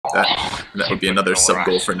that. And that would be another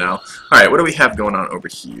sub-goal for now. Alright, what do we have going on over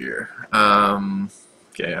here?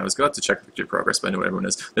 Okay, I was going to check victory progress, but I know what everyone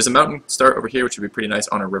is. There's a mountain start over here, which would be pretty nice,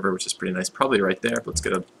 on a river, which is pretty nice. Probably right there, but let's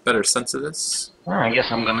get a better sense of this. I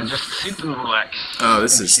guess I'm gonna just sit and relax. Oh,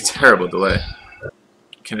 this is terrible delay.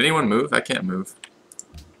 Can anyone move? I can't move.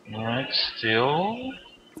 Alright, still.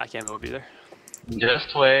 I can't move either.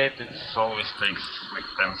 Just wait, it always takes like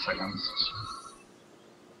 10 seconds.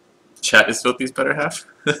 Chat is Filthy's better half?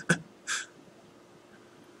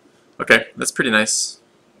 Okay, that's pretty nice.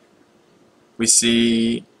 We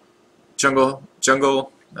see jungle,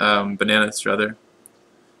 bananas rather,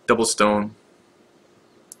 double stone.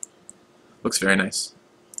 Looks very nice.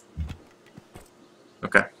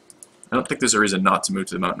 Okay. I don't think there's a reason not to move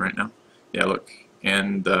to the mountain right now. Yeah, look.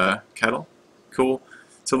 And cattle. Cool.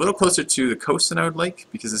 It's a little closer to the coast than I would like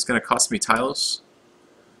because it's going to cost me tiles.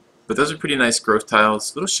 But those are pretty nice growth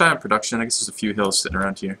tiles. A little shy on production. I guess there's a few hills sitting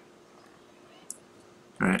around here.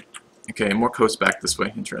 Alright. Okay, more coast back this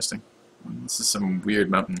way. Interesting. This is some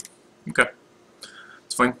weird mountain. Okay.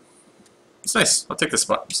 It's fine. It's nice. I'll take this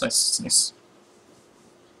spot. It's nice. It's nice.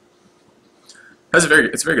 It's a very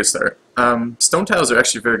good start. Stone tiles are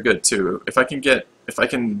actually very good too. If I can get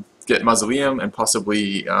mausoleum and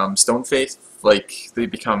possibly stone faith, like they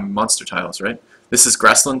become monster tiles, right? This is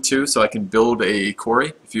grassland too, so I can build a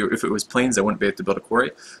quarry. If it was plains, I wouldn't be able to build a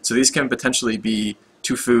quarry. So these can potentially be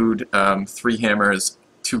 2 food, 3 hammers,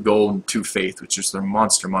 2 gold, 2 faith, which is their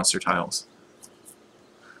monster tiles.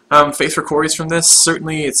 Faith for quarries from this,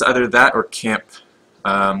 certainly it's either that or camp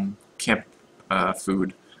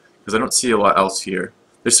food, because I don't see a lot else here.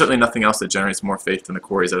 There's certainly nothing else that generates more faith than the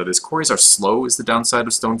quarries out of this. Quarries are slow is the downside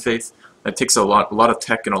of stone faith. It takes a lot of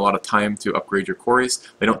tech and a lot of time to upgrade your quarries.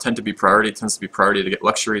 They don't tend to be priority. It tends to be priority to get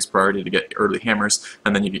luxuries, priority to get early hammers,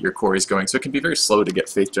 and then you get your quarries going. So it can be very slow to get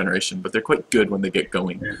faith generation, but they're quite good when they get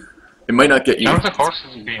going. It might not get you...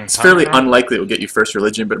 It's fairly unlikely it will get you first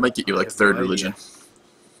religion, but it might get you like 3rd religion.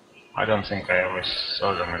 I don't think I ever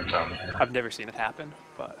saw them in town. I've never seen it happen,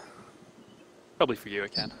 but probably for you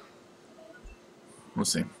it can. We'll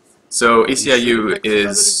see. So ACIU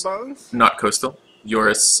is not coastal.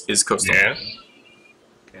 Yours is coastal. Yes.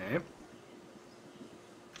 Okay.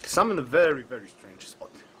 Because I'm in a very strange spot.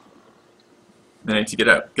 Then I need to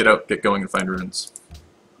get going and find ruins.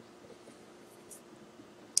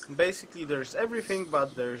 Basically, there's everything,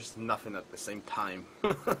 but there's nothing at the same time.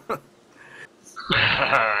 If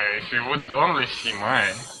you would only see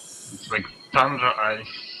mine, it's like tundra,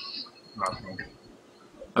 ice, nothing.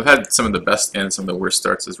 I've had some of the best and some of the worst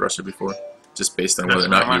starts as Russia before, just based on whether or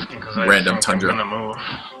not you random tundra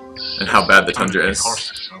and how bad the tundra is.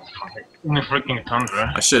 In the freaking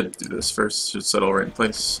tundra. I should do this first, should settle right in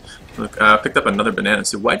place. Look, picked up another banana.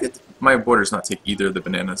 So why did my borders not take either of the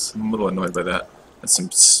bananas? I'm a little annoyed by that. That's some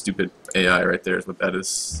stupid AI right there is what that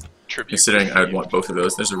is. Considering I would want both of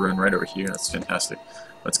those. There's a ruin right over here. That's fantastic.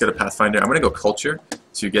 Let's get a Pathfinder. I'm going to go culture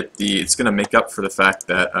to get the... It's going to make up for the fact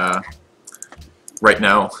that right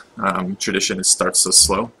now tradition starts so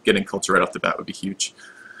slow. Getting culture right off the bat would be huge.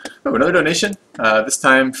 Oh, another donation. This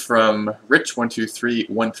time from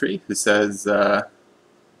Rich12313, who says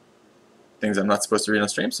things I'm not supposed to read on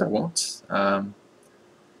stream, so I won't.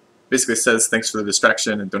 Basically says thanks for the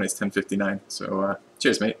distraction and donates $10.59. So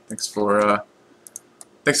cheers, mate. Thanks for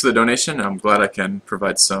the donation. I'm glad I can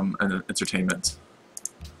provide some entertainment.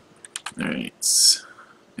 Alright.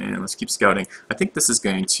 And let's keep scouting. I think this is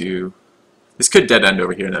going to... This could dead end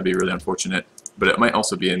over here, and that'd be really unfortunate. But it might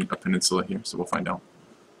also be in a peninsula here, so we'll find out.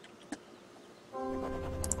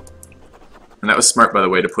 And that was smart, by the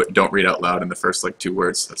way, to put "don't read out loud" in the first, like, 2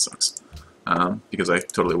 words. That sucks. Because I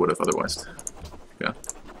totally would have otherwise. Yeah.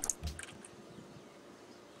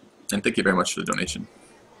 And thank you very much for the donation.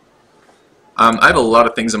 I have a lot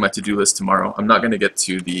of things on my to-do list tomorrow. I'm not going to get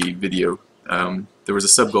to the video. There was a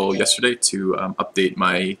sub-goal yesterday to update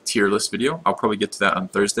my tier list video. I'll probably get to that on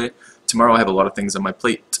Thursday. Tomorrow I have a lot of things on my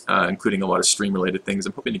plate, including a lot of stream-related things.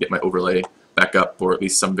 I'm hoping to get my overlay back up, or at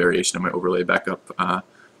least some variation of my overlay back up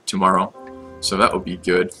tomorrow. So that will be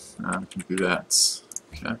good. I can do that.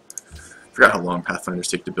 Okay. Forgot how long Pathfinders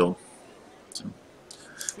take to build. So.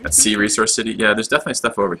 That's Sea Resource City. Yeah, there's definitely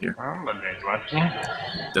stuff over here.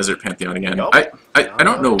 Desert Pantheon again. I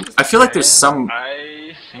don't know. I feel like there's some...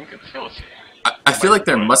 I think it's Filthy. I feel like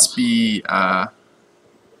there must be...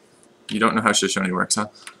 you don't know how Shoshone works, huh?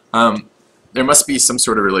 There must be some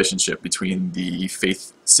sort of relationship between the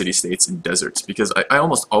Faith city-states and deserts, because I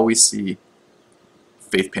almost always see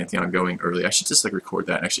Faith Pantheon going early. I should just like record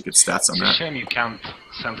that and actually get stats on that. It's a shame you can't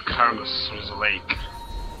send cargoes through the lake.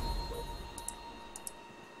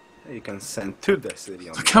 You can send to the city.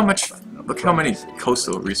 On Look how much. the Look how many city.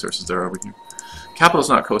 coastal resources there are over here. Capital's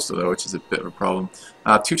not coastal though, which is a bit of a problem.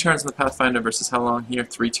 2 turns in the Pathfinder versus how long here?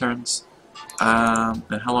 3 turns.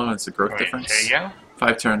 And how long is the growth Wait, difference? say again?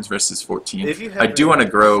 5 turns versus 14. If you have I do want to a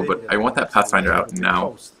grow, city but I want that that's Pathfinder out on the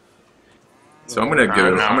now. coast, So I'm gonna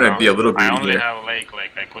go. No, I'm gonna no. be a little I greedy only here. have lake,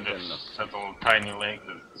 like I could have settled tiny lake.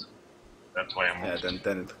 That's why I'm. Yeah,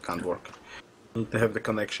 then it can't work. You need to have the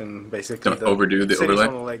connection, basically. Don't overdo the cities overlay.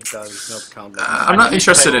 on the lake does not count. Like I'm not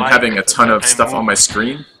interested in I having a like ton it. of stuff on my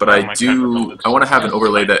screen, but Oh, I my do. capital I want to have an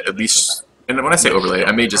overlay that at least. And when I say overlay,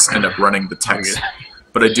 I may just end up running the text,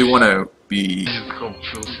 but I do want to be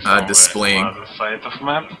displaying. Other side of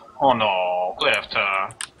map. Oh no, left.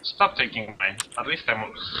 Stop taking mine. At least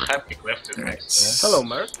I'm happy left is Alright. next. Hello,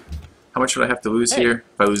 Mark. How much would I have to lose here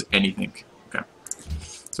if I lose anything? Okay.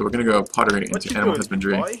 So we're gonna go pottery What into you animal doing,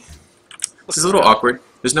 husbandry. boy? This is a little awkward.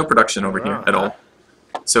 There's no production over here at all.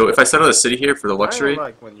 So if I settle a city here for the I luxury, don't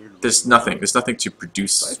like when you there's nothing. There's nothing to I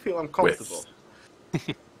produce. feel uncomfortable.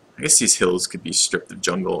 I guess these hills could be stripped of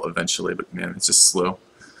jungle eventually, but man, it's just slow.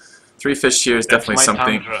 3 fish here is That's definitely my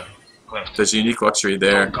something. tundra. Left. There's a unique luxury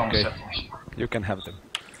there. Come Okay. settle here. You can have them.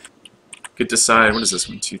 Could decide. What is this?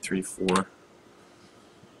 1, 2, 3, 4.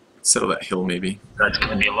 Settle that hill maybe. That's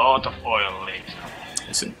gonna be a lot of oil later.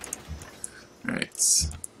 We'll see. All right.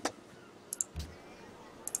 Let's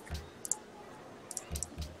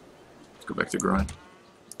go back to growing.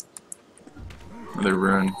 Another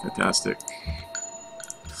rune. Fantastic.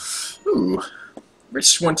 Ooh.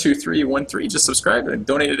 Rich12313 just subscribed and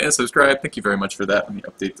donated and subscribed. Thank you very much for that. Let me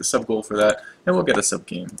update the sub goal for that, and we'll get a sub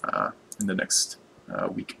game in the next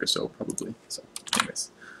week or so, probably. So,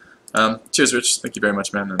 anyways, cheers, Rich. Thank you very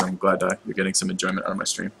much, man, and I'm glad you're getting some enjoyment out of my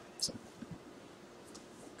stream. So,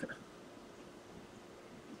 okay.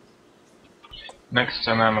 Next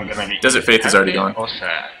time I'm gonna be. Desert Faith is already happy gone. or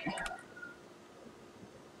sad.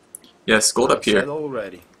 Yes, gold up Said here.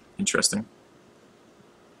 already. Interesting.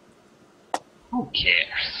 Who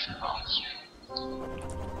cares?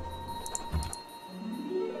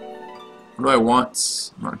 What do I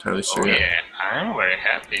want? I'm not entirely Oh sure yet. yeah, I'm very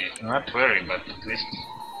happy. Not very, but at least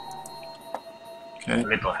Okay. a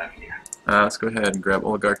little happier. Let's go ahead and grab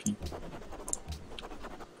oligarchy.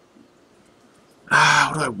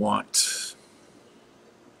 What do I want?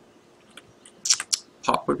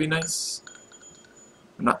 Pop would be nice.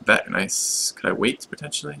 Not that nice. Could I wait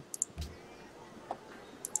potentially?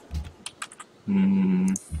 Ooh,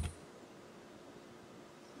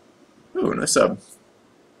 nice sub.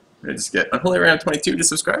 What did I just get? Unholy Ram 22 just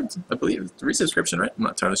subscribed, I believe. 3 subscription, right? I'm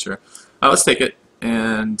not entirely sure. Let's take it,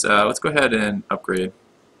 and let's go ahead and upgrade.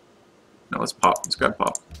 No, let's pop. Let's grab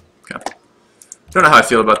pop. Okay. Don't know how I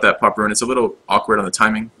feel about that pop rune. It's a little awkward on the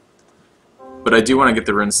timing, but I do want to get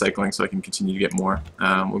the rune cycling so I can continue to get more.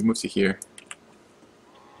 We'll move to here,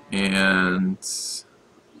 and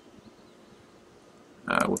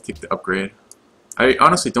we'll take the upgrade. I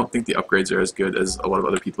honestly don't think the upgrades are as good as a lot of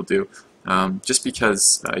other people do, just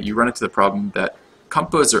because you run into the problem that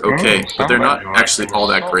compos are okay, but they're not actually all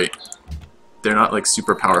that great. They're not like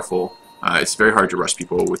super powerful. It's very hard to rush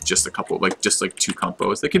people with just a couple, just like 2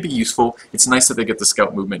 compos. They can be useful. It's nice that they get the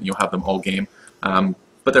scout movement and you'll have them all game,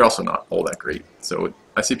 but they're also not all that great. So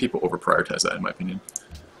I see people over prioritize that in my opinion.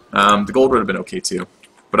 The gold would have been okay too,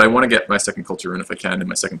 but I want to get my second culture rune if I can and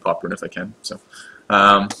my second pop rune if I can. So.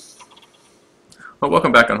 Well,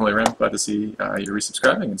 welcome back on Holy Ram. Glad to see you're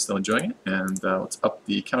resubscribing and still enjoying it. And let's up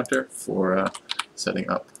the counter for setting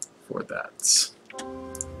up for that.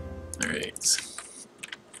 Alright.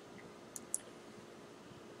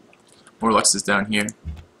 More Lux is down here.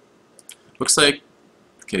 Looks like,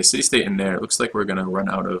 okay, city-state in there. Looks like we're going to run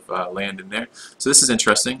out of land in there. So this is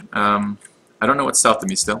interesting. I don't know what's south of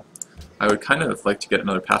me still. I would kind of like to get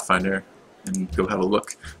another Pathfinder and go have a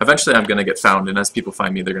look. Eventually I'm going to get found, and as people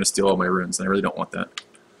find me, they're going to steal all my runes, and I really don't want that.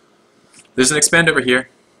 There's an expand over here.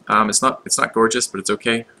 It's not gorgeous, but it's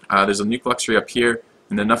okay. There's a nuke luxury up here,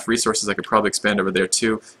 and enough resources I could probably expand over there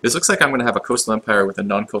too. This looks like I'm going to have a coastal empire with a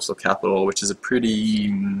non-coastal capital, which is a pretty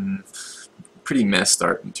meh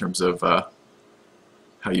start in terms of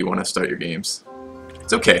how you want to start your games.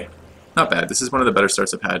 It's okay. Not bad. This is one of the better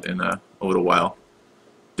starts I've had in a little while,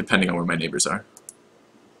 depending on where my neighbors are.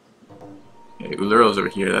 Okay, Uluro's over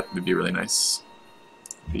here. That would be really nice.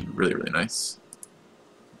 Be really, really nice.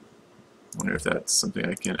 Wonder if that's something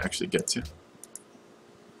I can actually get to.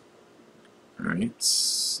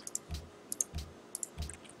 Alright.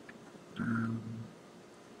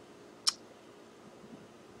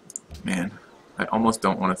 Man, I almost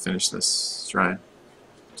don't want to finish this shrine.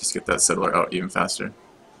 Just get that settler out even faster.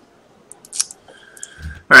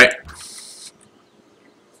 Alright.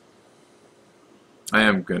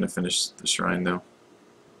 going to finish the shrine though.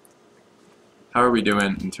 How are we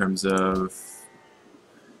doing in terms of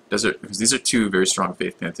desert? Because these are two very strong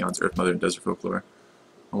faith pantheons, Earth Mother and Desert Folklore.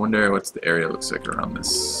 I wonder what the area looks like around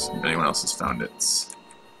this, if anyone else has found it.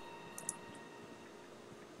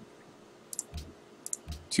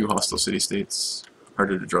 2 hostile city-states.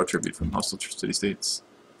 Harder to draw tribute from hostile city-states.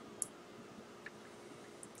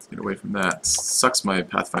 Let's get away from that. Sucks my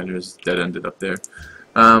Pathfinder is dead-ended up there.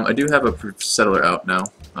 I do have a settler out now.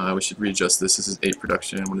 We should readjust this. This is 8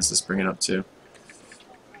 production. What does this bring it up to?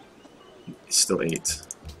 Still 8.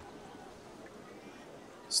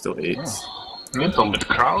 Still 8. Oh, little bit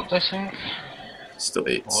crowd, I think. Still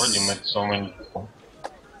 8. Already met so many people.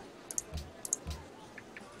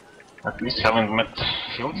 At least haven't met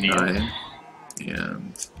Filthy yet. 9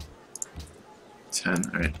 and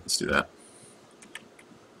 10. Alright, let's do that.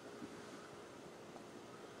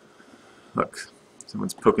 Look,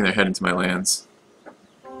 someone's poking their head into my lands.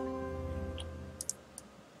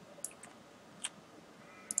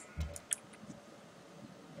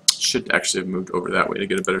 Should actually have moved over that way to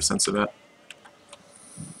get a better sense of that.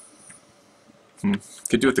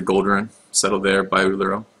 Could do it the gold run. Settle there, buy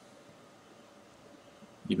Uluro.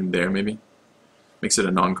 Even there, maybe. Makes it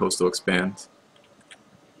a non-coastal expand.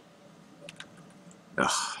 Ugh,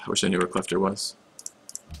 I wish I knew where Clefter was.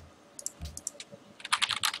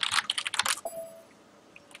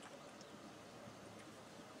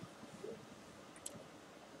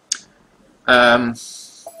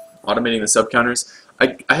 Automating the sub counters.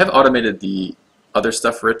 I have automated the other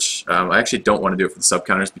stuff, Rich. I actually don't want to do it for the sub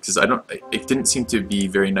counters because it didn't seem to be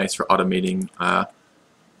very nice for automating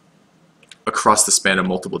across the span of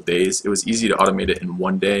multiple days. It was easy to automate it in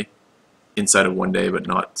one day, inside of one day, but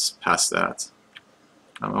not past that.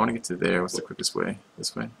 I want to get to there. What's the quickest way?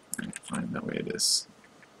 This way? Alright, fine, that way it is.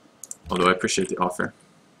 Although I appreciate the offer.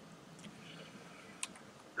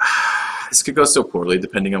 This could go so poorly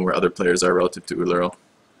depending on where other players are relative to Uluro.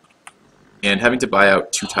 And having to buy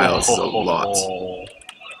out 2 tiles is a lot.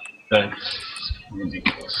 That's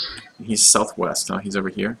ridiculous. He's southwest, huh? He's over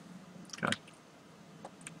here? Okay.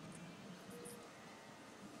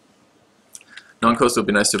 Non-coastal would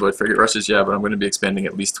be nice to avoid frigate rushes, yeah, but I'm going to be expanding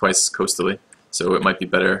at least twice coastally, so it might be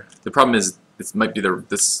better. The problem is, this might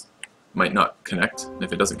not connect, and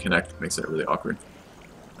if it doesn't connect, it makes it really awkward.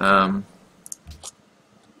 What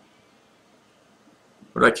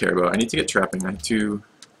do I care about? I need to get trapping. I have 2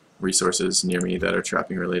 resources near me that are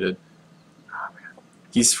trapping related. Oh, man.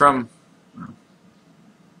 He's from...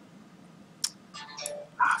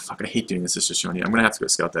 fuck, I hate doing this to Shoshone. I'm going to have to go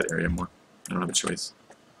scout that area more. I don't have a choice.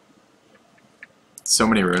 So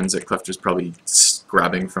many ruins that Clefter's probably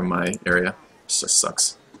grabbing from my area. It just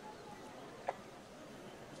sucks.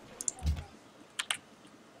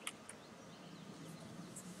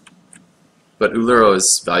 But Uluro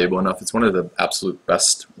is valuable enough. It's one of the absolute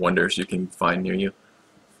best wonders you can find near you.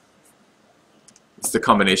 It's the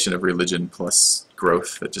combination of religion plus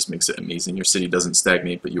growth that just makes it amazing. Your city doesn't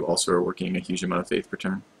stagnate, but you also are working a huge amount of faith per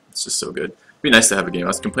turn. It's just so good. It'd be nice to have a game. I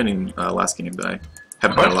was complaining last game that I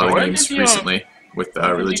haven't had a lot of games recently with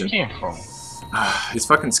religion. His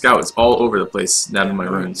fucking scout is all over the place, down in my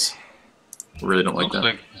ruins. I really don't like that.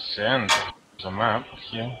 Looks like the end of the map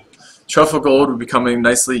here. Truffle gold would be coming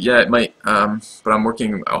nicely. Yeah, it might, but I'm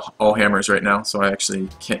working all hammers right now, so I actually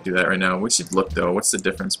can't do that right now. We should look, though. What's the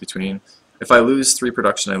difference between... If I lose 3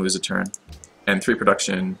 production, I lose a turn. And 3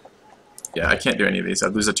 production... Yeah, I can't do any of these.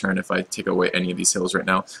 I'd lose a turn if I take away any of these hills right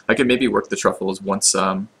now. I could maybe work the truffles once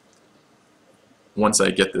I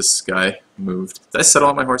get this guy moved. Did I settle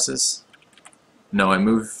on my horses? No, I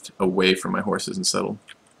moved away from my horses and settled.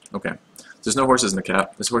 Okay. There's no horses in the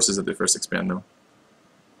cap. There's horses at the first expand, though.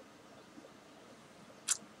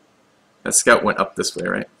 That scout went up this way,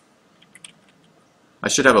 right? I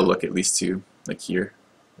should have a look at least to, like here,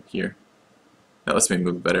 here. That lets me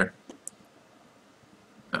move better.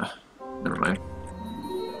 Never mind.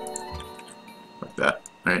 Like that.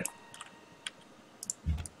 Alright.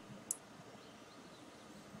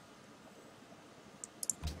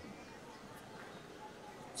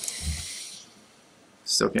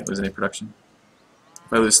 Still can't lose any production.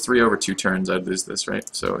 If I lose 3 over 2 turns, I'd lose this, right?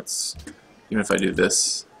 So it's... Even if I do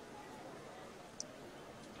this...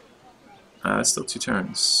 that's still 2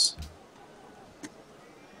 turns.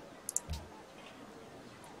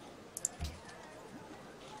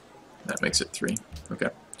 That makes it 3. Okay,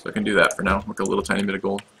 so I can do that for now. Work a little tiny bit of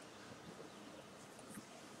gold.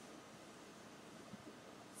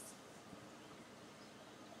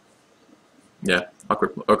 Yeah,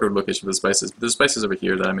 awkward location for the spices. But there's spices over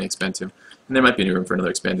here that I may expand to. And there might be any room for another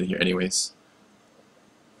expand in here anyways.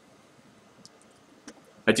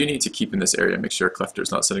 I do need to keep in this area, make sure Klefter's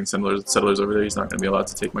not sending settlers over there. He's not going to be allowed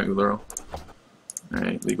to take my Uluru.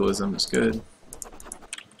 Alright, legalism is good.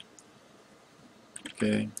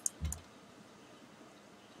 Okay.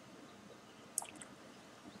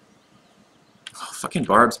 Oh, fucking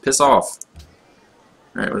barbs, piss off!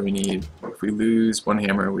 Alright, what do we need? If we lose one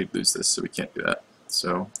hammer, we'd lose this, so we can't do that.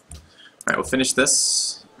 So, alright, we'll finish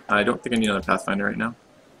this. I don't think I need another Pathfinder right now.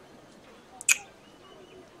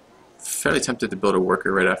 Fairly tempted to build a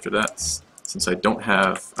worker right after that, since I don't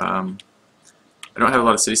have a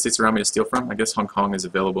lot of city-states around me to steal from. I guess Hong Kong is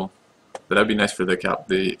available, but that'd be nice for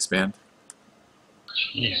the expand.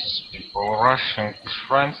 Jeez, people rushing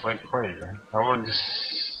friends like crazy. I already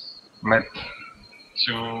met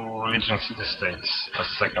 2 Legion city-states as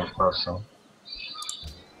second person.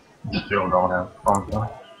 Still don't have something.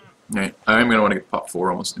 Alright, I'm going to want to get pop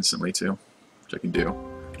 4 almost instantly too, which I can do.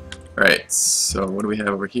 Alright, so what do we have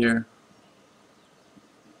over here?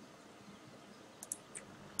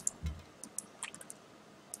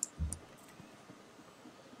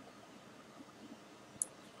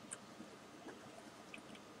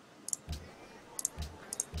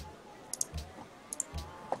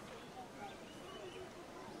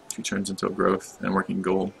 Turns into a growth and working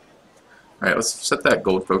gold. Alright, let's set that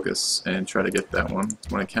gold focus and try to get that one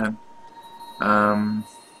when I can. Oh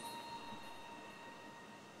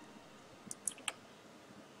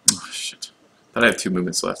shit. Thought I had 2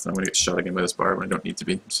 movements left and I'm gonna get shot again by this barb when I don't need to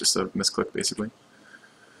be. It's just a misclick basically.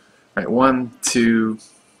 Alright, 1, 2,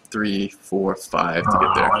 3, 4, 5 to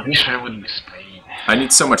get there. I wish I would be Spain. I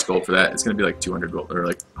need so much gold for that. It's gonna be like 200 gold or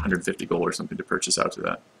like 150 gold or something to purchase out to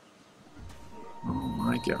that. Oh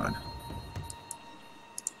my god.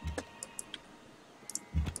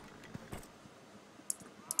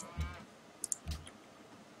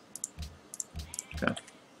 Okay.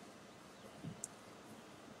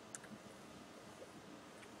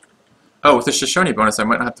 Oh, with the Shoshone bonus, I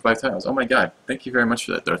might not have to buy tiles. Oh my god. Thank you very much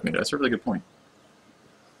for that, Darth Vader. That's a really good point.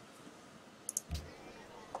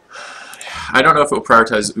 I don't know if it will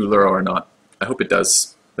prioritize Uluru or not. I hope it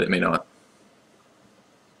does, but it may not.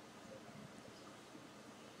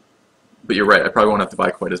 But you're right, I probably won't have to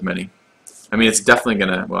buy quite as many. I mean, it's definitely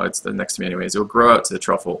gonna, well, it's the next to me anyways. It will grow out to the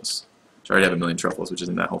truffles. I already have 1,000,000 truffles, which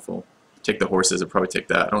isn't that helpful. Take the horses, it'll probably take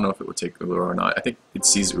that. I don't know if it would take Uluru or not. I think it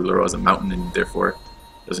sees Uluru as a mountain and therefore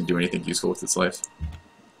doesn't do anything useful with its life.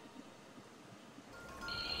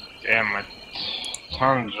 Damn it.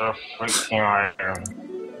 Tons of freaking iron.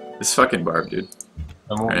 This fucking barb, dude.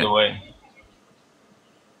 I moved Right. away.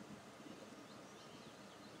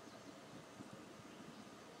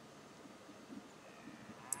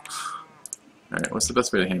 Alright, what's the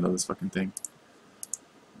best way to handle this fucking thing?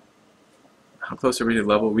 How close are we to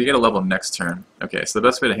level? We get a level next turn. Okay, so the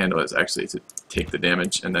best way to handle it is actually to take the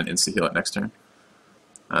damage and then insta-heal it next turn.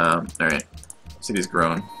 Alright, city's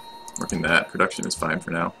grown. Working that. Production is fine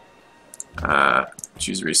for now.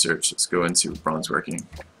 Choose research. Let's go into bronze working.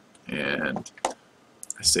 And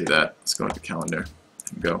I say that. Let's go into calendar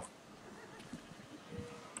and go.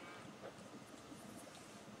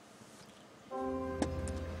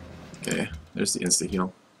 Okay, there's the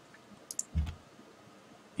insta-heal.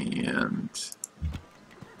 And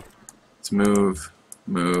let's move.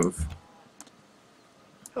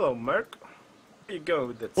 Hello, Merc. Where you go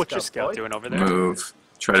with that What's your scout scout boy? doing over there? Move.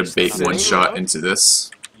 Try to bait sitting one shot around? into this.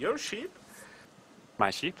 Your sheep? My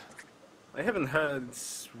sheep? I haven't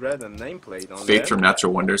read a nameplate on Faith there. from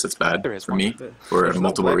Natural Wonders, that's bad There is for one. me, There's for no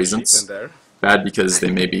multiple black reasons. sheep in there. Bad because they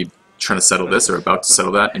may be trying to settle this or about to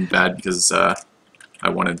settle that, and bad because I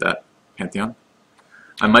wanted that Pantheon.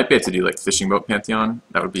 I might be able to do like fishing boat Pantheon.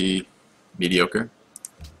 That would be mediocre.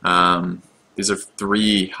 These are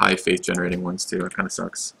 3 high faith generating ones too. It kind of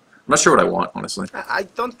sucks. I'm not sure what I want, honestly. I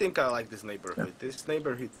don't think I like this neighborhood. This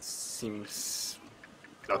neighborhood seems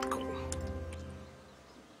not cool.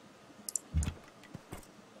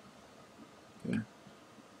 Yeah.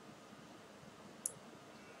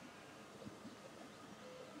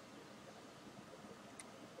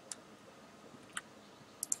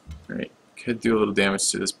 Alright, could do a little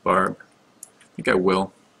damage to this barb. I think I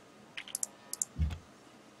will.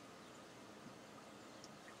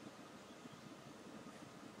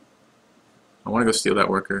 I want to go steal that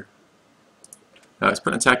worker. Let's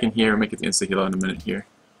put an attack in here and make it the insta-heal in a minute here.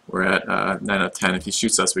 We're at 9 out of 10. If he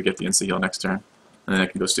shoots us, we get the insta-heal next turn. And then I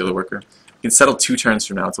can go steal the worker. We can settle 2 turns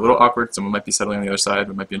from now. It's a little awkward. Someone might be settling on the other side.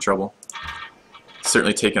 We might be in trouble.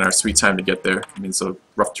 Certainly taking our sweet time to get there. I mean, it's a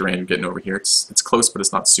rough terrain getting over here. It's close, but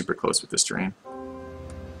it's not super close with this terrain.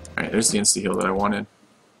 Alright, there's the insta-heal that I wanted.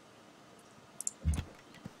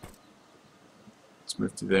 Let's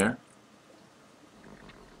move to there.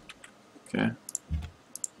 Okay.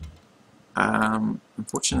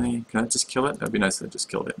 Unfortunately, can I just kill it? That'd be nice if I just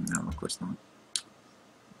killed it. No, of course not.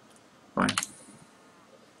 Fine.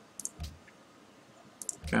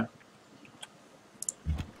 Okay.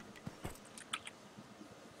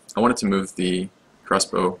 I wanted to move the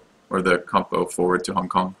crossbow or the compo forward to Hong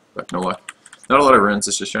Kong, but no luck. Not a lot of runes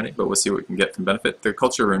is Shoshone, but we'll see what we can get from benefit. The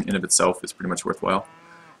culture rune in of itself is pretty much worthwhile,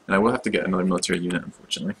 and I will have to get another military unit,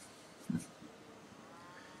 unfortunately.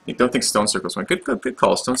 I don't think stone circles went. Good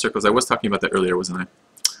call. Stone circles. I was talking about that earlier, wasn't I?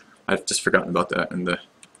 I've just forgotten about that in the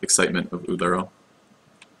excitement of Ularo.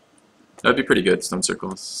 That'd be pretty good, stone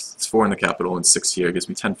circles. It's 4 in the capital and 6 here. It gives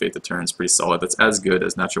me 10 faith a turn. It's pretty solid. That's as good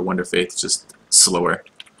as natural wonder faith, just slower.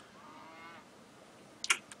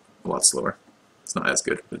 A lot slower. It's not as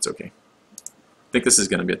good, but it's okay. I think this is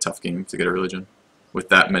going to be a tough game to get a religion with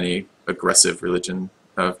that many aggressive religion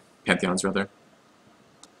pantheons, rather.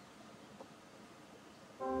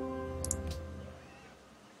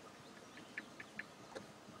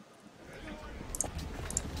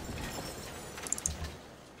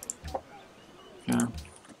 Yeah.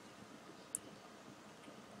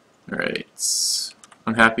 Alright.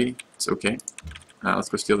 Unhappy. It's okay. Let's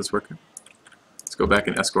go steal this worker. Let's go back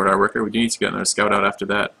and escort our worker. We do need to get another scout out after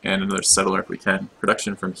that, and another settler if we can.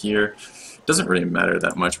 Production from here doesn't really matter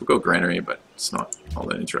that much. We'll go granary, but it's not all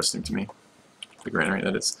that interesting to me. The granary,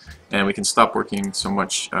 that is. And we can stop working so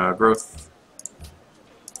much growth.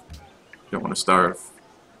 Don't want to starve.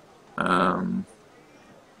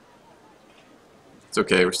 It's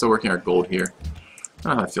okay, we're still working our gold here. I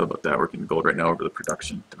don't know how I feel about that, working gold right now over the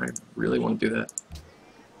production. Do I really want to do that?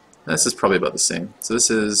 This is probably about the same. So this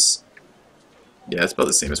is... yeah, it's about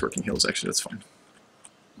the same as working hills, actually, that's fine.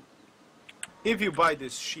 If you buy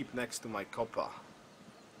this sheep next to my copper,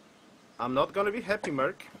 I'm not gonna be happy,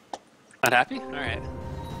 Merc. Not happy? Alright.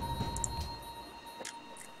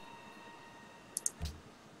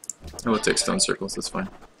 I will take stone circles, that's fine.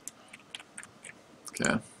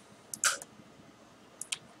 Okay.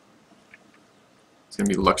 It's gonna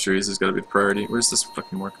be luxuries, has gotta be the priority. Where's this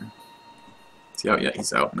fucking worker? Is he out yet?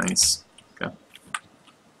 He's out, nice. Okay.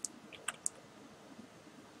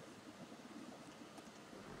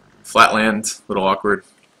 Flatland, a little awkward.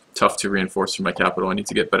 Tough to reinforce from my capital. I need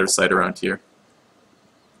to get better sight around here.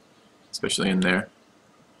 Especially in there.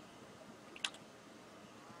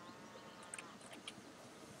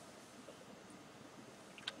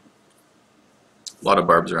 A lot of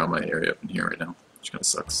barbs around my area up in here right now, which kind of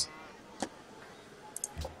sucks.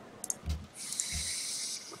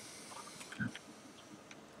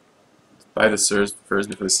 Buy the furs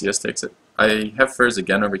before the CS takes it. I have furs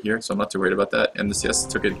again over here, so I'm not too worried about that. And the CS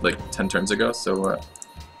took it like 10 turns ago, so I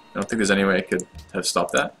don't think there's any way I could have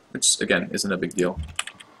stopped that, which again isn't a big deal.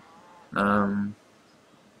 Oh,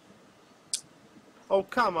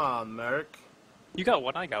 come on, Merc. You got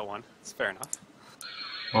one, I got one. It's fair enough.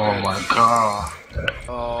 Oh my god.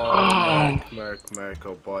 Oh, Merc,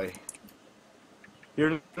 oh boy.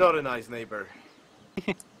 You're not a nice neighbor.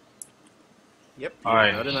 Yep, you're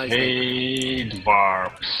I not a nice neighbor. hate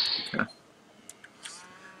barbs. Okay.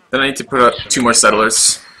 Then I need to put up 2 more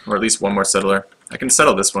settlers, or at least 1 more settler. I can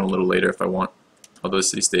settle this one a little later if I want, although the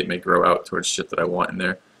city-state may grow out towards shit that I want in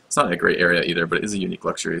there. It's not a great area either, but it is a unique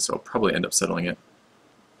luxury, so I'll probably end up settling it.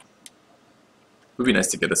 It would be nice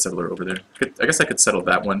to get a settler over there. I guess I could settle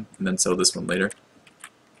that one, and then settle this one later.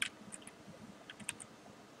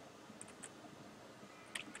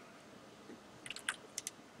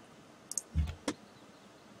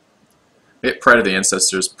 Get Pride of the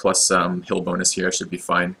Ancestors plus hill bonus here. I should be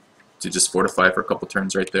fine to just fortify for a couple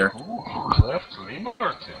turns right there. Ooh, left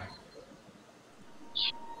liberty.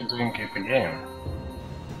 Doing it again.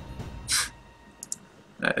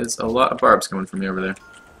 That is a lot of barbs coming from me over there.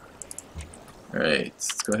 Alright,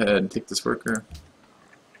 let's go ahead and take this worker.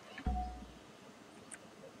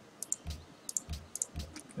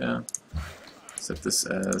 Yeah. Set this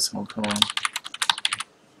as Hong Kong.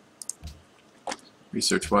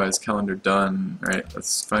 Research-wise, calendar done. Alright,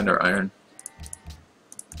 let's find our iron.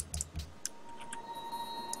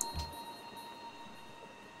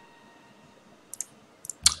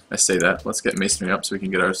 I say that. Let's get masonry up so we can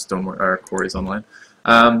get our quarries online.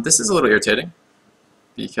 This is a little irritating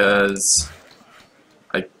because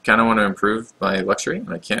I kind of want to improve my luxury, and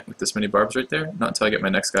I can't with this many barbs right there. Not until I get my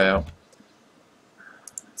next guy out.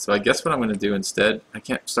 So I guess what I'm going to do instead, I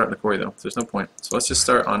can't start in the quarry though. There's no point. So let's just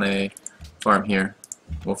start on a farm here.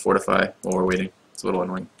 We'll fortify while we're waiting. It's a little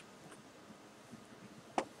annoying.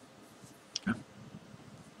 Yeah.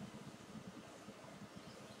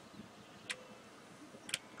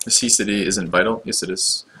 The sea city isn't vital. Yes, it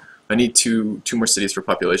is. I need two more cities for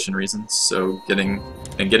population reasons. So getting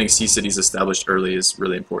sea cities established early is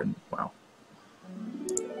really important. Wow,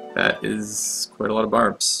 That is quite a lot of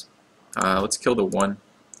barbs. Let's kill the one.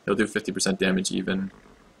 He'll do 50% damage even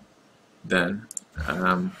then.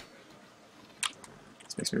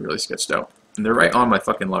 This makes me really sketched out. And they're right on my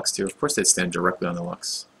fucking Lux too. Of course they'd stand directly on the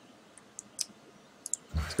Lux.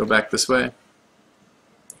 Let's go back this way.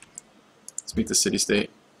 Let's meet the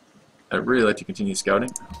city-state. I'd really like to continue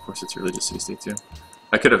scouting. Of course it's a religious city-state too.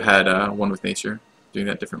 I could have had one with nature, doing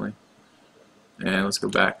that differently. And let's go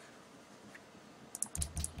back.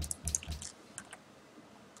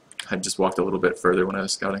 I just walked a little bit further when I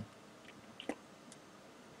was scouting.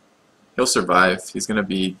 He'll survive. He's going to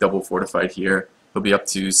be double fortified here. He'll be up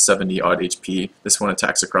to 70 odd HP. This one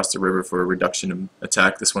attacks across the river for a reduction in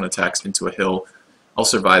attack. This one attacks into a hill. I'll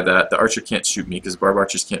survive that. The archer can't shoot me because barb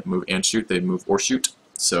archers can't move and shoot. They move or shoot.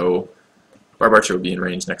 So barb archer will be in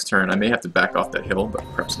range next turn. I may have to back off that hill, but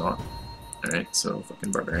perhaps not. Alright, so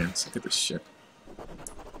fucking barbarians. Look at this shit.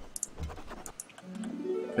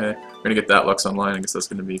 Okay, we're gonna get that Lux online. I guess that's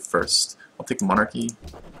gonna be first. I'll take monarchy.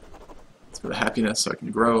 It's for the happiness so I can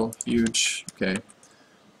grow. Huge. Okay.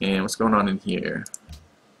 And what's going on in here?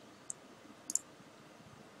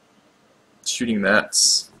 Shooting that.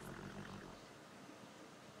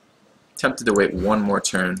 Tempted to wait one more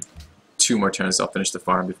turn. 2 more turns, I'll finish the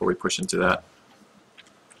farm before we push into that.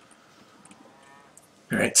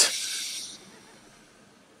 Alright.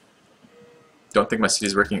 Don't think my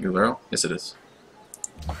city's working at Uluro? Yes it is.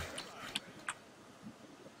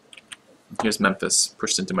 Here's Memphis,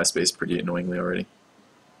 pushed into my space pretty annoyingly already.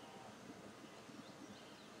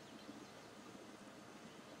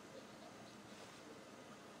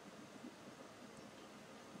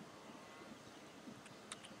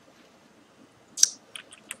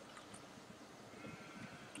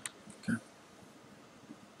 Okay.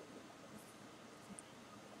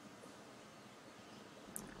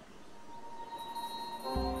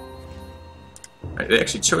 Alright, they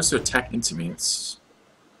actually chose to attack into me. It's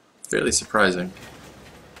fairly surprising.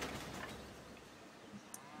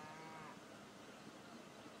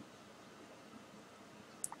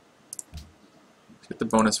 Let's get the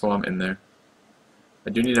bonus while I'm in there. I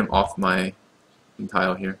do need him off my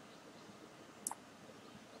tile here.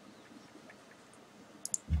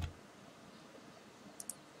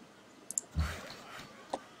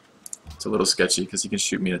 It's a little sketchy because he can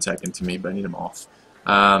shoot me and attack into me, but I need him off.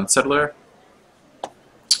 Settler.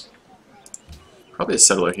 Probably a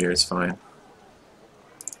settler here is fine.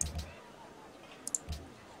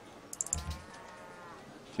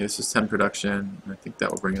 Okay, this is 10 production. I think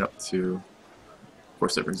that will bring it up to... Of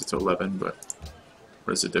course that brings it to 11, but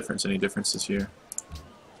what is the difference? Any differences here?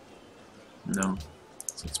 No.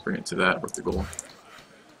 So let's bring it to that with the goal.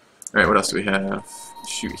 Alright, what else do we have?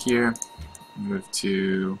 Shoot here. Move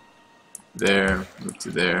to there. Move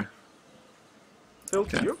to there.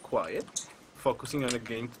 Filthy, Okay. you're quiet. Focusing on the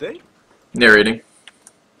game today. Narrating.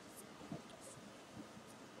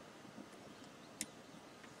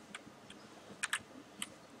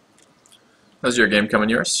 How's your game coming,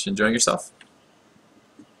 yours? Enjoying yourself?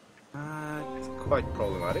 It's quite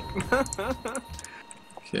problematic.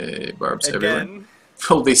 Okay, barbs everywhere. Again,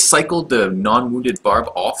 Oh, they cycled the non-wounded barb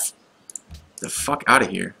off? The fuck out of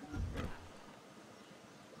here.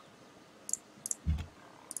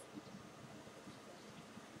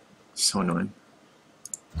 So annoying.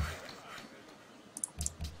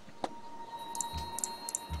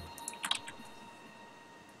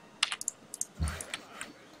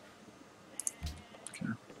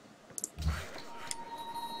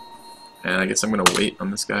 And I guess I'm gonna wait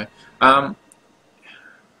on this guy.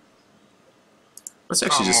 Let's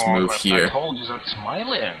actually just move but here, I told you that's my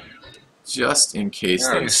land. just in case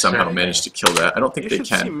Yeah, they you somehow said manage to kill that. I don't think you they should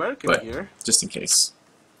see can, American but here. just in case.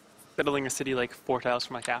 Settling a city like 4 tiles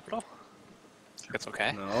from my capital? That's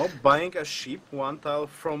okay. No, buying a sheep 1 tile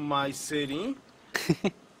from my city.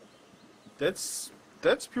 That's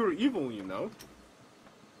pure evil, you know.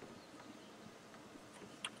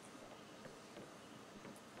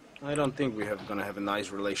 I don't think we have gonna have a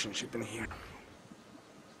nice relationship in here.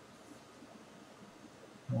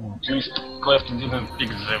 At least Cleft didn't pick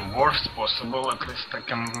the worst possible, at least I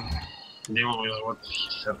can deal with what he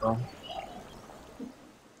said on.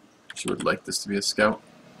 She would like this to be a scout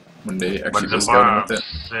when they But actually the go scouting with barbs,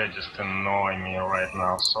 it. they just annoy me right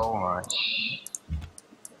now so much.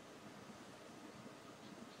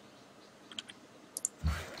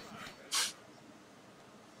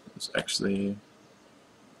 It's actually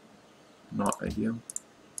not ideal.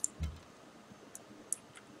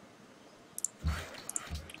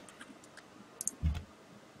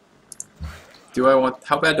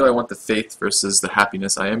 How bad do I want the faith versus the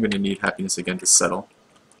happiness? I am going to need happiness again to settle.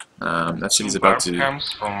 That city's Two about barb to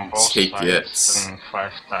camps from both take it. sides in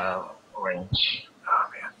 5-tile range. Oh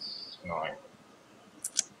man. Annoying.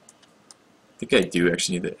 I think I do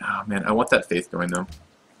actually need it. Oh man, I want that faith going though.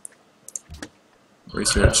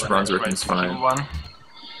 Research, bronze working's fine. One.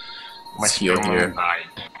 Let's heal here. Died.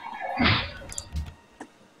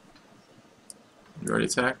 You already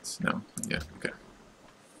attacked? No. Yeah, okay.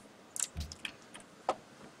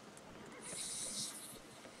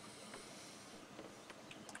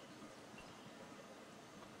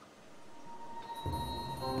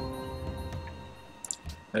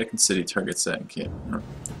 Vatican City targets that and can't. Huh.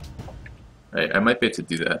 Right, I might be able to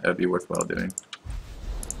do that. That would be worthwhile doing.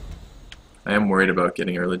 I am worried about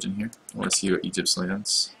getting a religion here. I want to see what Egypt's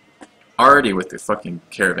lands. Already with the fucking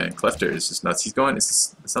caravan. Clefter is just nuts. He's going,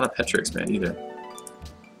 it's not a Petrix man either.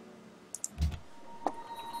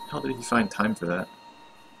 How did he find time for that?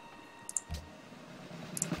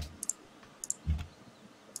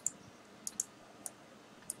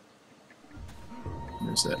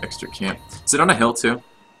 There's that extra camp. Is it on a hill too?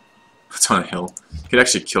 It's on a hill. Could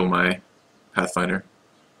actually kill my Pathfinder.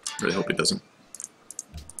 Really hope it doesn't.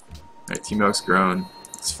 Alright, Team Elk's grown.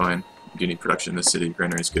 It's fine. We do need production in the city.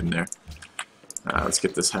 Granary's good in there. Let's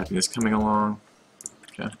get this happiness coming along.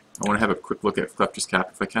 Okay. I want to have a quick look at Clefter's cap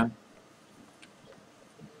if I can.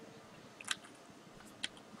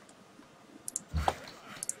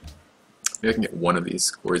 Maybe I can get one of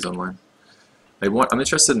these quarries online. I'm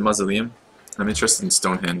interested in Mausoleum. I'm interested in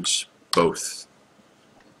Stonehenge. Both.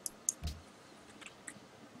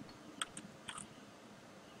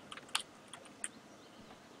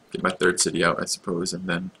 Get my third city out, I suppose, and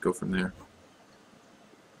then go from there.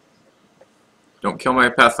 Don't kill my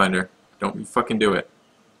Pathfinder. Don't you fucking do it.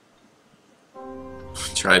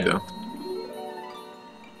 Tried though.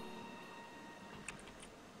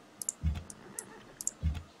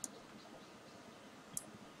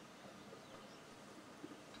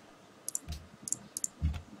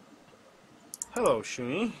 Hello,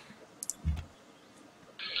 Shuni.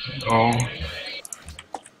 Oh.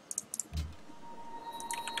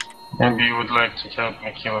 Maybe you would like to help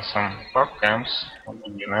me kill some barb camps. That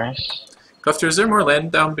would be nice. Clefter, is there more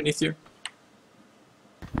land down beneath you?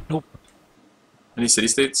 Nope. Any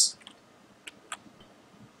city-states?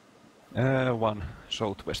 One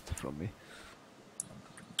southwest from me.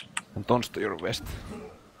 And tons to your west.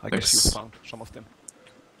 I guess you found some of them.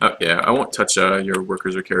 Oh yeah, I won't touch your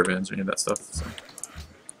workers or caravans or any of that stuff. So.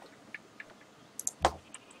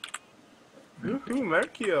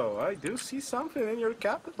 Merkio, I do see something in your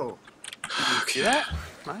capital. See that?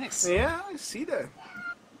 Nice. Yeah, I see that.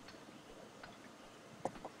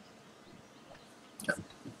 Yeah.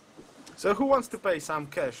 So who wants to pay some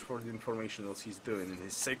cash for the informationals he's doing in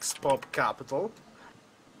his 6-pop capital?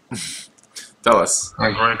 Tell us.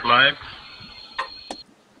 A great life.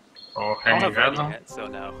 Or I don't hanging have writing Adam. yet, so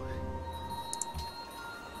no.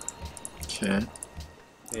 Okay.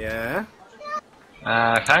 Yeah.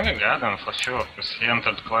 Hanging Adam for sure, because he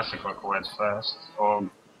entered Classical quite fast. Or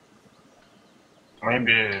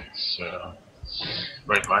maybe it's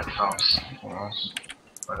Great Lighthouse. Who knows?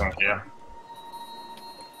 I don't care.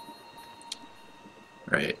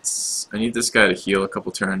 Right. I need this guy to heal a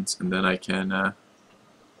couple turns, and then I can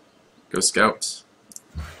go scout.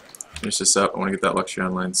 Finish this up. I want to get that luxury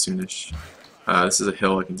online soonish. This is a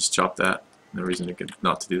hill. I can just chop that. No reason to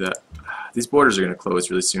not to do that. These borders are going to close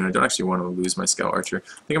really soon. I don't actually want to lose my scout archer. I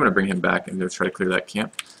think I'm going to bring him back and go try to clear that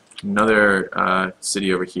camp. Another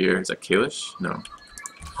city over here. Is that Kalish? No.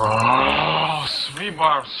 Oh, 3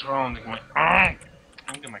 barbs surrounding my.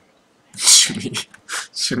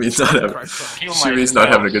 Shumi's not having. Kill Shumi's not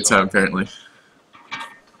having a good time apparently.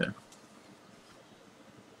 Yeah.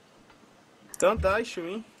 Don't die,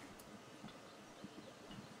 Shumi.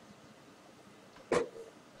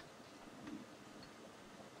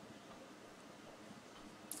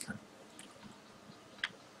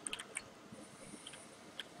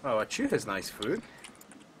 Oh, Achu has nice food.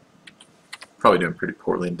 Probably doing pretty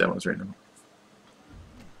poorly in demos right now.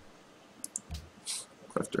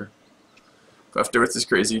 Clefter. Clefter with this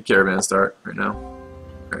crazy caravan start right now.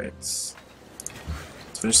 Alright. Let's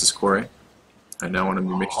finish this quarry. I now want to be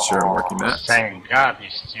making sure I'm working that. Thank God you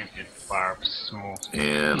stupid barbs smooth.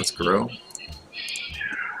 And let's grow.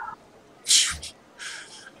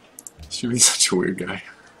 Shumi's such a weird guy.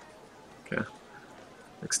 Okay.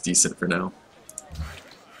 Looks decent for now.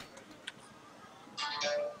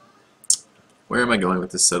 Where am I going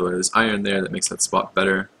with this settler? There's iron there that makes that spot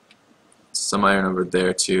better. Some iron over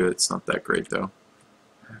there too. It's not that great though.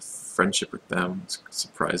 I have friendship with them. It's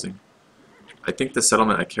surprising. I think the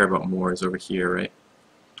settlement I care about more is over here, right?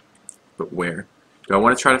 But where? Do I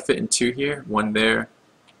want to try to fit in 2 here? 1 there?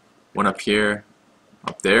 One up here,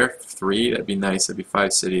 up there, 3. That'd be nice. That'd be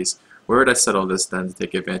 5 cities. Where would I settle this then to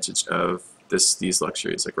take advantage of these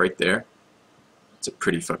luxuries? Like right there. It's a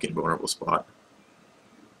pretty fucking vulnerable spot.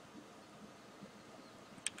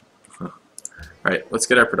 Huh. Alright, let's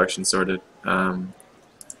get our production sorted.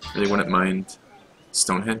 Really wouldn't mind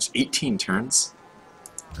Stonehenge. 18 turns?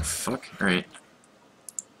 The fuck? Alright.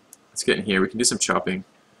 Let's get in here. We can do some chopping.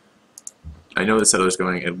 I know the settler's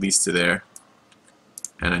going at least to there.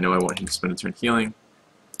 And I know I want him to spend a turn healing.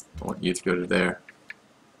 I want you to go to there.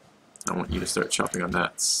 I want you to start chopping on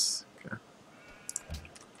that. Okay.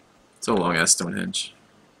 It's a long ass Stonehenge.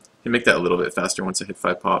 I can make that a little bit faster once I hit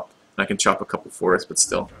 5 pop. And I can chop a couple forests, but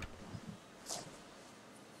still.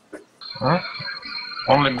 Huh?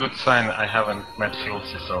 Only good sign I haven't met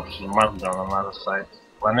Filthy, so he must be on another side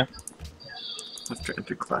planet. Let's try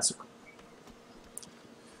enter classical.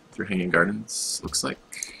 Through Hanging Gardens, looks like.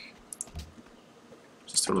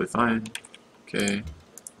 Which is totally fine. Okay.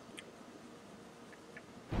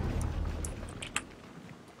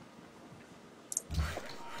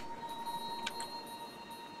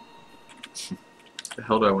 The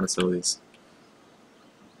hell do I want to sell these?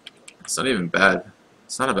 It's not even bad.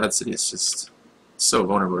 It's not a bad city, it's just so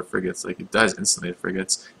vulnerable to frigates. Like, it dies instantly to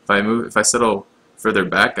frigates. If I settle further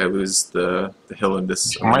back, I lose the hill in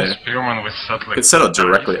this over My there. spearman with I could settle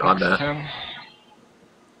directly on that.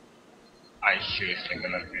 I seriously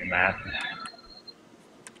gonna be mad.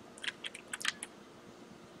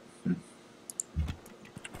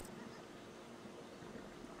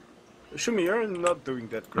 Shumi, you're not doing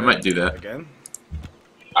that I great might do that. again.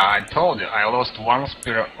 I told you, I lost 1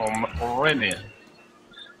 spear already.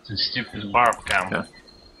 The stupid barb camp. Yeah.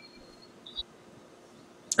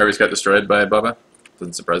 Everybody's got destroyed by Baba?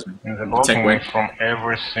 Doesn't surprise me. And they're The tank blocking wing. me from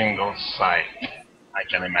every single side I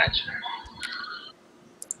can imagine.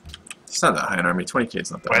 It's not that high an army. 20k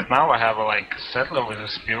is not that Right high. now I have a like settler with a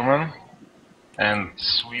spearman and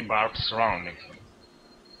 3 barbs surrounding him.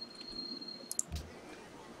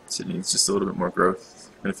 It needs just a little bit more growth.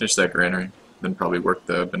 I'm gonna finish that granary, then probably work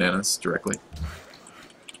the bananas directly.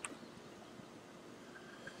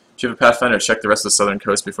 Do you have a Pathfinder check the rest of the southern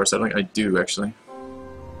coast before settling? I do, actually.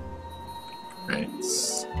 Right.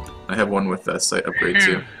 I have one with a site upgrade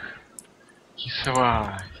too. He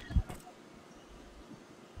survived.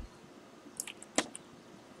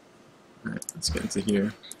 Alright, let's get into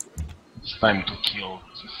here. It's time to kill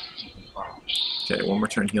these stupid barbs. Okay, one more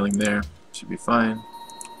turn healing there. Should be fine.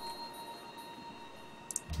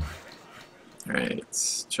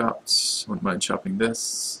 Alright, chopped. Wouldn't mind chopping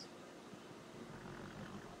this.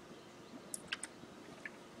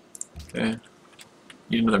 Okay.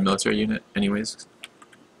 Need another military unit, anyways.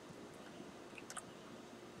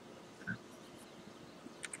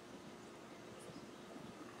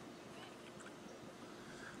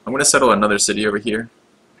 I'm gonna settle another city over here.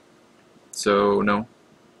 So, no.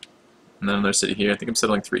 And then another city here. I think I'm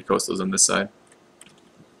settling 3 coastals on this side.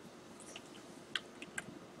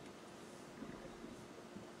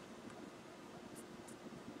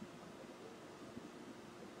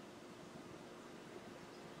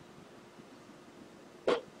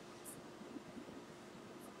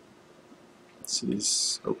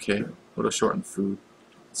 City's okay. A little short on food.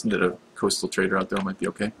 Let's get a coastal trade route though, might be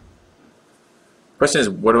okay. Question is,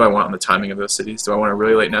 what do I want on the timing of those cities? Do I want a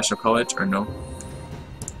really late National College or no?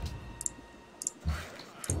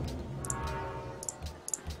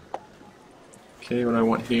 Okay, what do I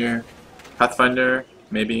want here? Pathfinder,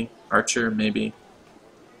 maybe. Archer, maybe.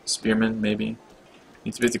 Spearman, maybe.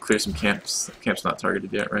 Need to be able to clear some camps. The camp's not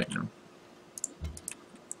targeted yet, right? No.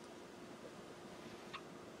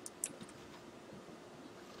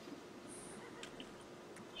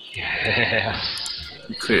 Yes.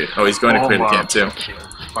 Clear. Oh, he's going to clear the camp too.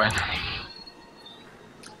 Fine.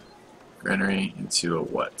 Granary into a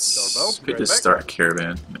what? Doorbell, Could right just back. start a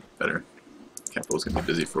caravan. Better. Capital's gonna be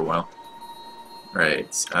busy for a while.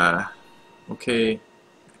 Right. Okay.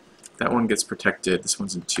 That one gets protected. This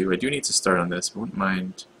one's in 2. I do need to start on this, but wouldn't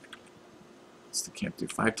mind. What's the camp do?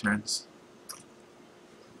 5 turns.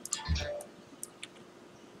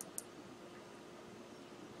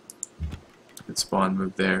 Good spawn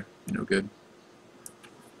move there. No good.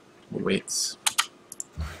 We'll wait.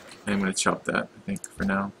 I'm gonna chop that, I think, for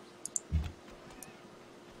now.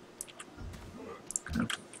 Okay.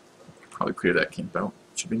 Probably clear that camp out.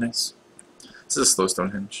 Should be nice. This is a slow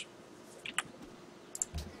Stonehenge.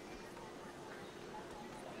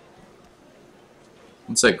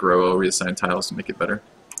 Once I grow, I'll reassign tiles to make it better.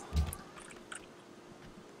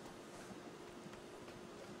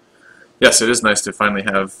 Yes, it is nice to finally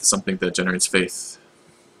have something that generates faith.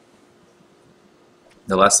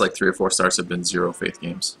 The last like 3 or 4 stars have been 0 faith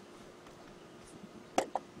games.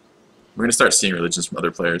 We're gonna start seeing religions from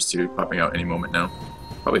other players too, popping out any moment now.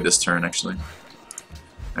 Probably this turn, actually.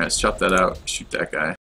 Alright, let's chop that out, shoot that guy.